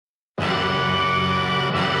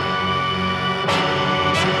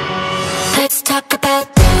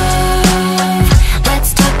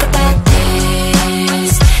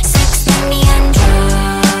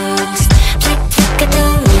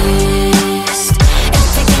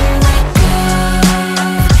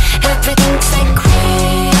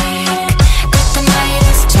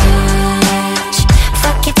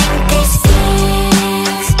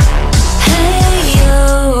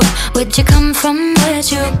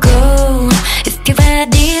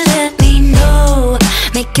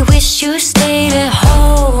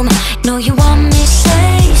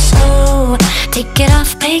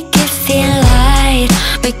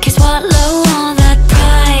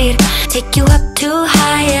up too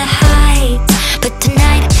high, but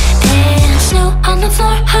tonight there's snow on the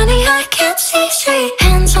floor, honey, I can't see straight.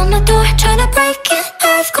 Hands on the door, try to break it,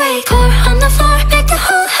 earthquake. Pour on the floor, make the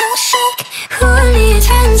whole house shake. Who needs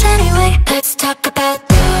friends anyway? Let's talk about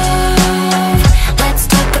love. Let's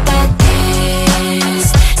talk about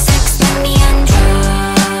this. Sex, money, and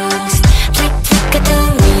drugs. Flick, flick of the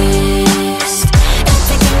wrist.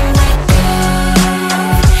 Everything like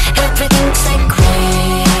love. Everything's like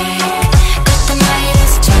crack. Got the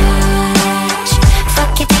Midas touch.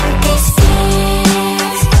 Fuck you think this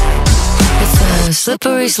is? It's a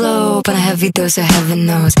slippery slope and a heavy dose of heaven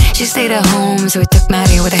knows. She stayed at home, so we took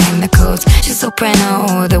Maddie with a hang the coats. She's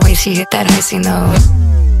soprano, the way she hit that icy note.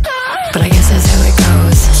 But I guess that's how it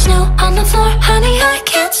goes. Snow on the floor, honey, I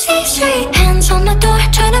can't see straight. Hands on the door,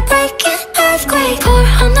 try to break it, earthquake. Pour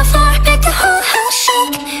on the floor, make the whole house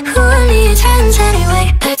shake. Who needs friends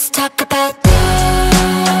anyway? Let's talk about